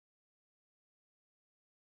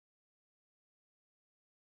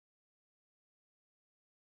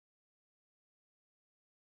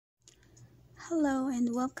Hello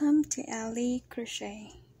and welcome to Ali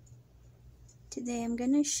Crochet. Today I'm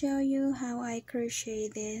gonna show you how I crochet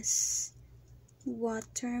this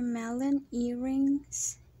watermelon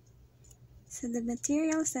earrings. So the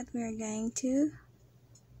materials that we're going to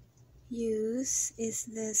use is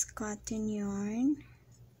this cotton yarn,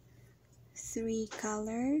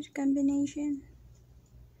 3-color combination,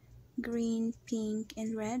 green, pink,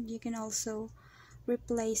 and red. You can also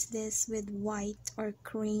replace this with white or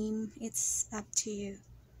cream, it's up to you.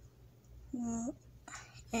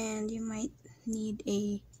 And you might need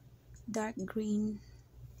a dark green,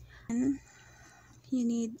 and you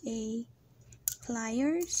need a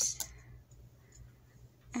pliers,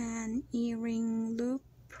 an earring loop,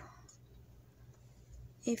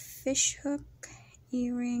 a fish hook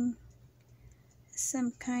earring,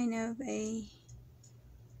 some kind of a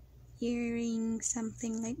earring,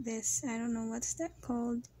 something like this, I don't know what's that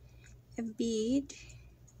called, a bead,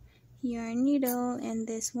 yarn needle, and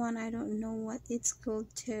this one I don't know what it's called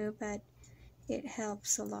too, but it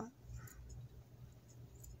helps a lot.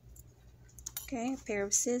 Okay, a pair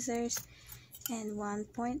of scissors and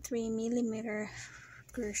 1.3mm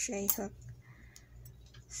crochet hook.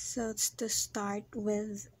 So to start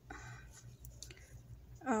with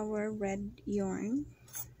our red yarn,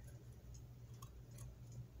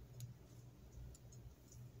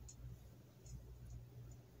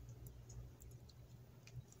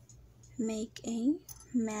 make a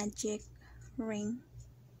magic ring.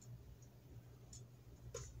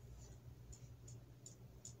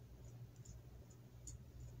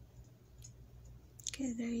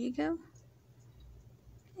 Okay, there you go.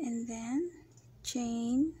 And then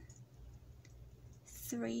chain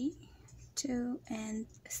 3, 2, and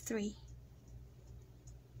 3,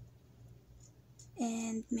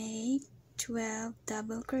 and make 12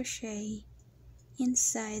 double crochet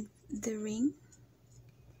inside the ring,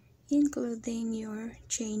 including your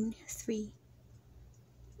chain 3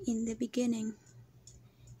 in the beginning,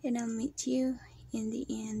 and I'll meet you in the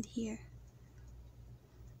end here.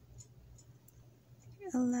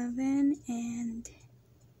 11 and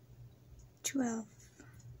 12.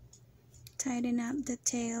 Tighten up the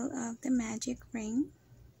tail of the magic ring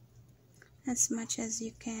as much as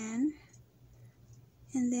you can,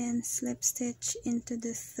 and then slip stitch into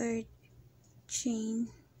the 3rd chain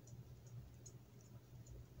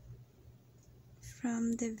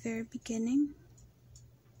from the very beginning.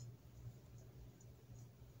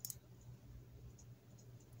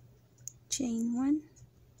 Chain 1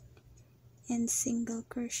 and single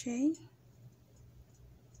crochet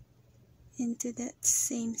into that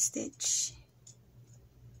same stitch,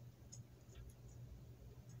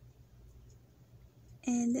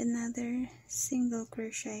 and another single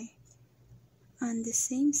crochet on the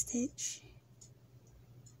same stitch,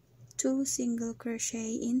 2 single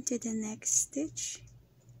crochet into the next stitch,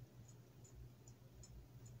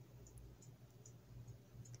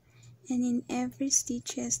 and in every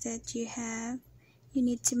stitches that you have, you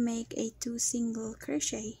need to make a 2 single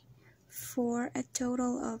crochet for a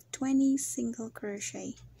total of 20 single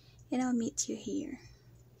crochet, and I'll meet you here.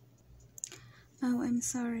 Oh, I'm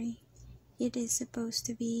sorry, it is supposed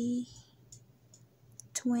to be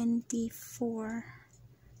 24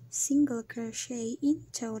 single crochet in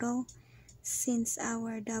total, since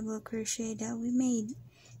our double crochet that we made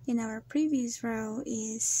in our previous row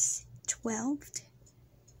is 12.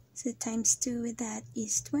 So times 2 with that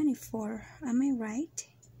is 24. Am I right?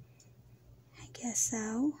 I guess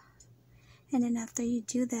so. And then after you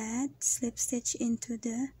do that, slip stitch into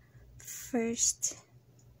the 1st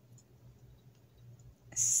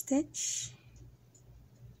stitch,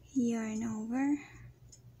 yarn over,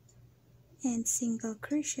 and single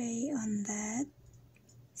crochet on that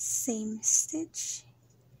same stitch,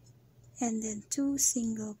 and then 2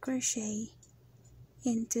 single crochet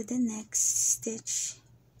into the next stitch.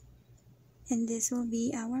 And this will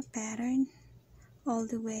be our pattern all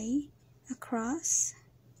the way across.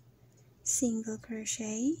 Single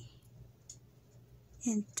crochet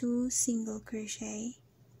and 2 single crochet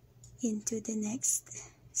into the next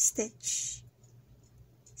stitch,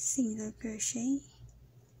 single crochet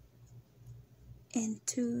and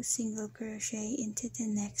 2 single crochet into the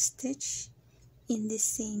next stitch in the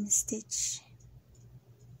same stitch.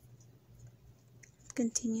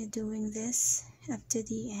 Continue doing this up to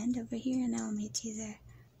the end over here, and I'll meet you there.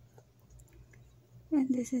 And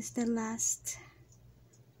this is the last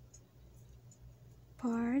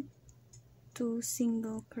part, 2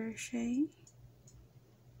 single crochet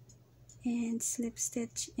and slip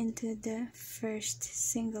stitch into the 1st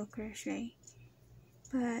single crochet.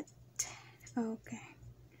 But okay,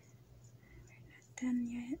 we're not done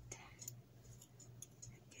yet.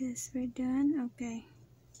 Guess we're done. Okay.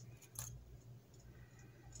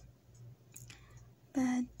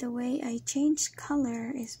 But the way I change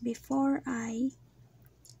color is before I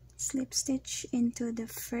slip stitch into the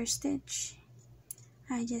first stitch,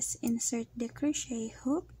 I just insert the crochet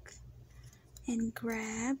hook and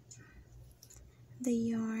grab the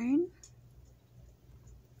yarn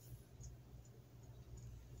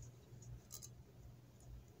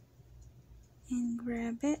and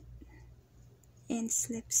grab it and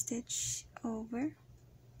slip stitch over,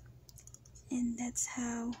 and that's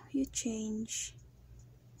how you change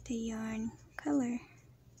the yarn color.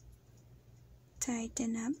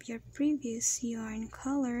 Tighten up your previous yarn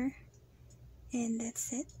color, and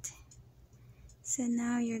that's it. So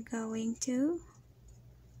now you're going to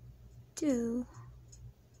do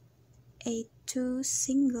a 2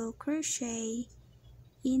 single crochet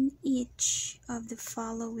in each of the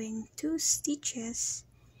following 2 stitches,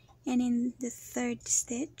 and in the 3rd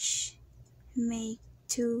stitch make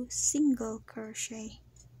 2 single crochet,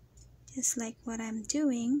 just like what I'm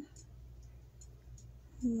doing.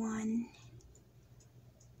 1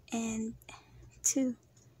 and 2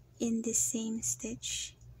 in the same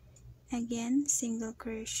stitch. Again, single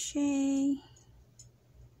crochet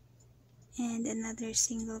and another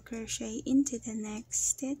single crochet into the next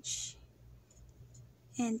stitch,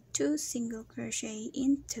 and 2 single crochet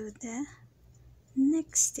into the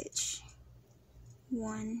next stitch.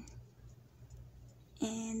 1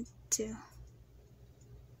 and 2.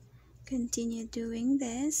 Continue doing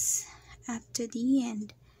this up to the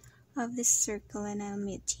end of the circle, and I'll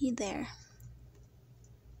meet you there.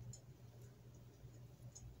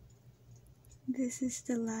 This is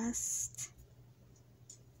the last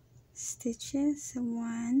stitches.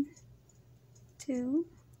 1, 2,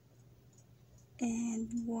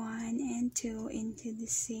 and 1 and 2 into the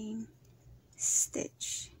same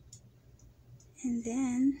stitch, and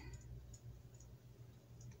then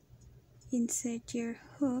insert your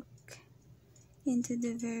hook into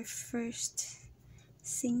the very first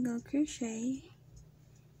single crochet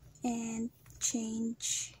and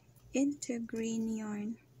change into green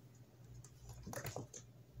yarn.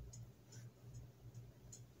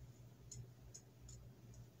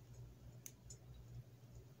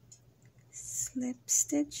 Slip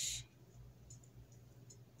stitch,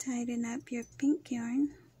 tighten up your pink yarn,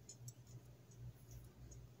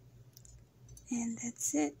 and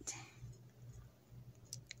that's it.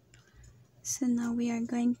 So now we are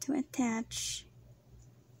going to attach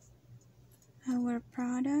our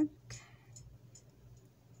product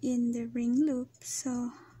in the ring loop.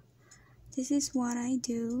 So this is what I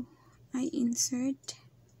do. I insert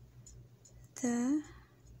the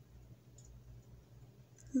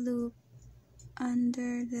loop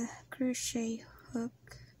under the crochet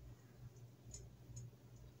hook,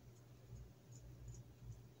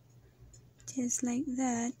 just like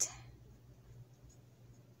that,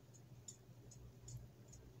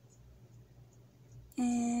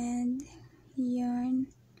 and yarn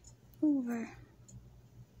over.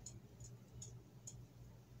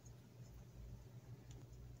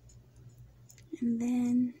 And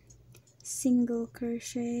then single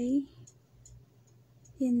crochet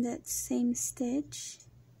in that same stitch,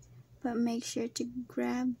 but make sure to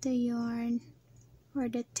grab the yarn or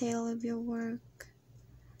the tail of your work.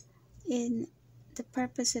 In the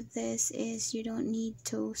purpose of this is you don't need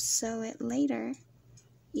to sew it later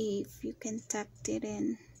if you can tuck it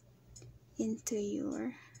into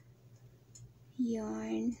your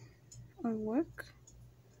yarn or work.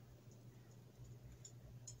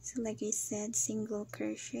 So like I said, single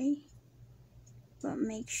crochet, but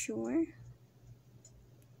make sure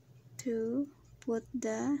to put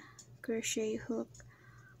the crochet hook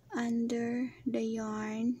under the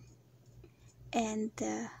yarn and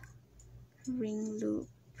the ring loop,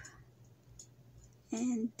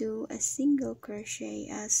 and do a single crochet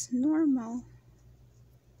as normal,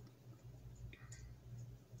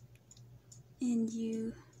 and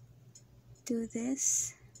you do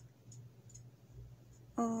this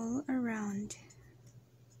all around.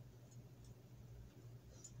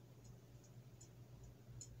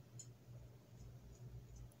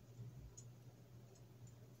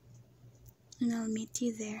 And I'll meet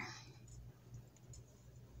you there.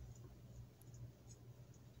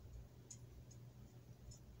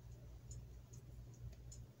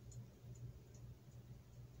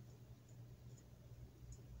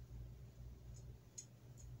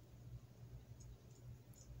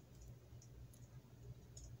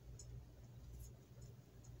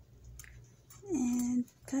 And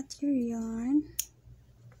cut your yarn,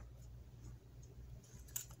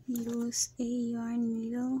 use a yarn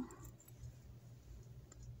needle,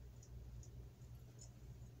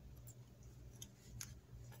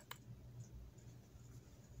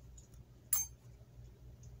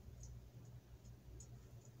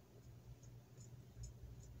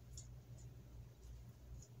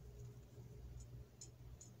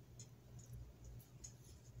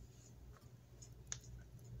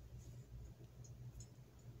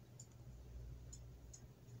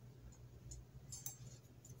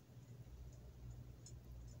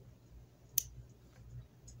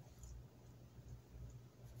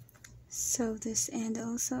 sew this end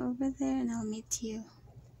also over there, and I'll meet you.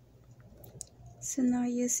 So now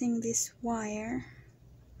using this wire,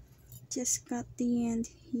 just cut the end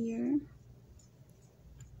here,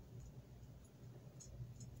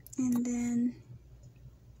 and then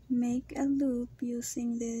make a loop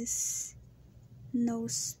using this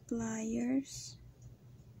nose pliers.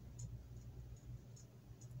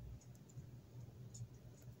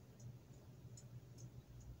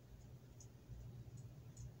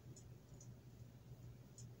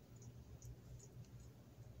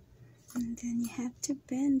 And then you have to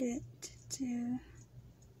bend it to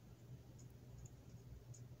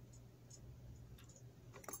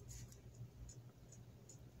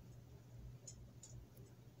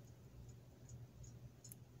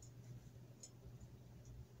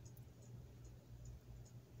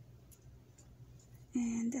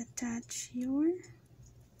and attach your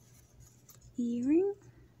earring.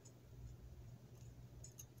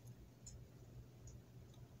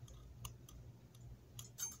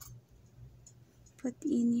 Put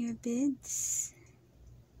in your beads.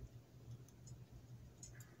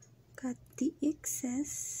 Cut the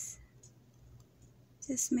excess.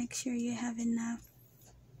 Just make sure you have enough.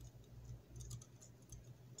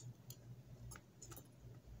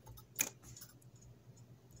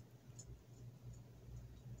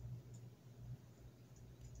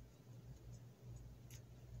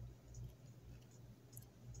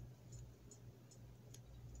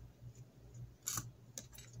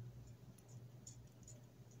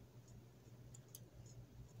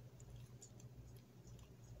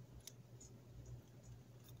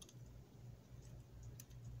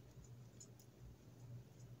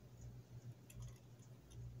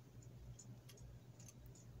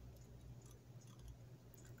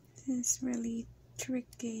 This is really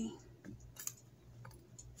tricky.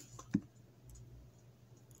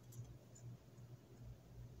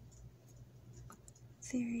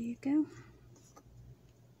 There you go.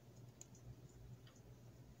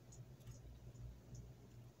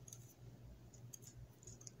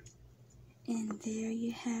 And there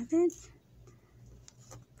you have it.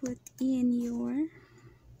 Put in your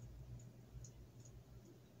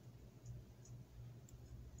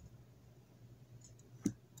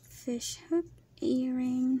fish hook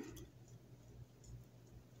earring.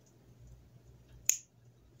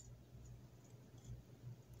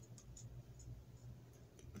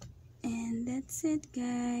 And that's it,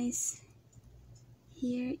 guys.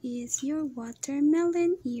 Here is your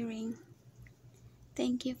watermelon earring.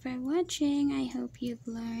 Thank you for watching. I hope you've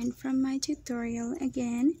learned from my tutorial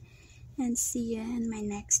again, and see you in my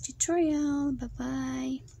next tutorial. Bye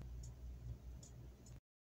bye.